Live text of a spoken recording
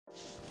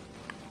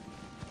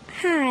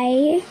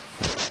Hi,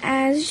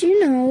 as you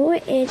know,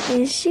 it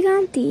is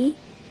Shiganti,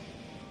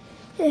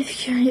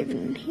 if you're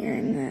even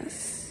hearing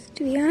this.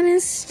 To be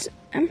honest,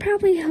 I'm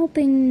probably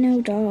helping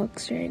no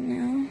dogs right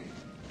now.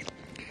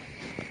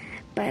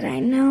 But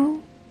I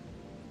know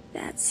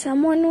that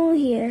someone will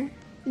hear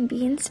and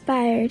be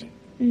inspired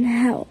and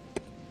help.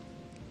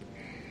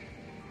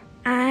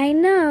 I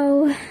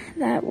know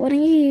that one of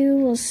you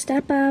will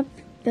step up,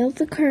 build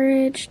the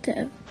courage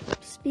to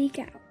speak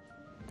out.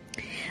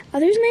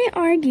 Others may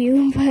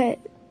argue, but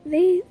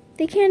they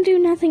can't do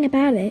nothing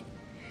about it.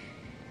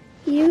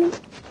 You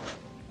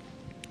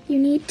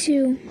need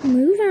to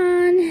move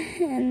on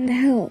and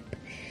help.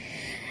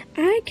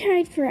 I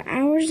cried for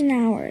hours and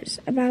hours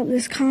about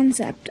this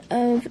concept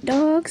of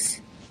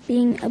dogs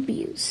being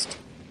abused,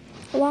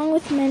 along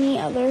with many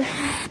other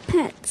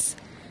pets.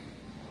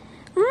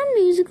 On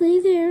Musical.ly,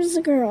 there's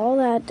a girl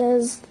that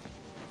does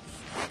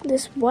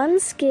this one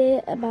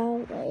skit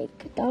about,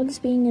 dogs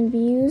being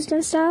abused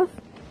and stuff.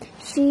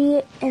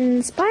 She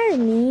inspired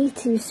me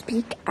to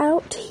speak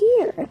out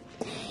here.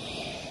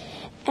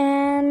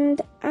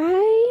 And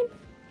I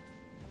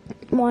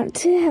want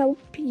to help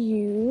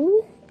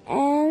you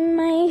and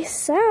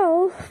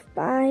myself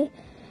and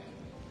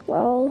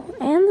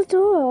the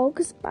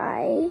dogs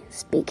by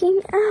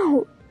speaking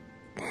out.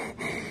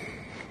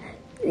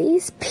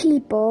 These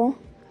people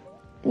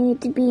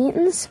need to be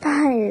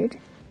inspired.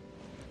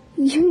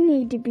 You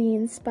need to be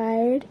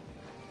inspired.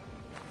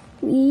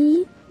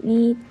 We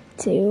need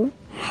to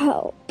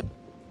help.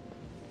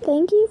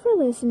 Thank you for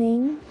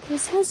listening.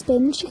 This has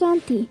been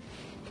Shiganti.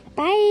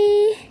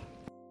 Bye!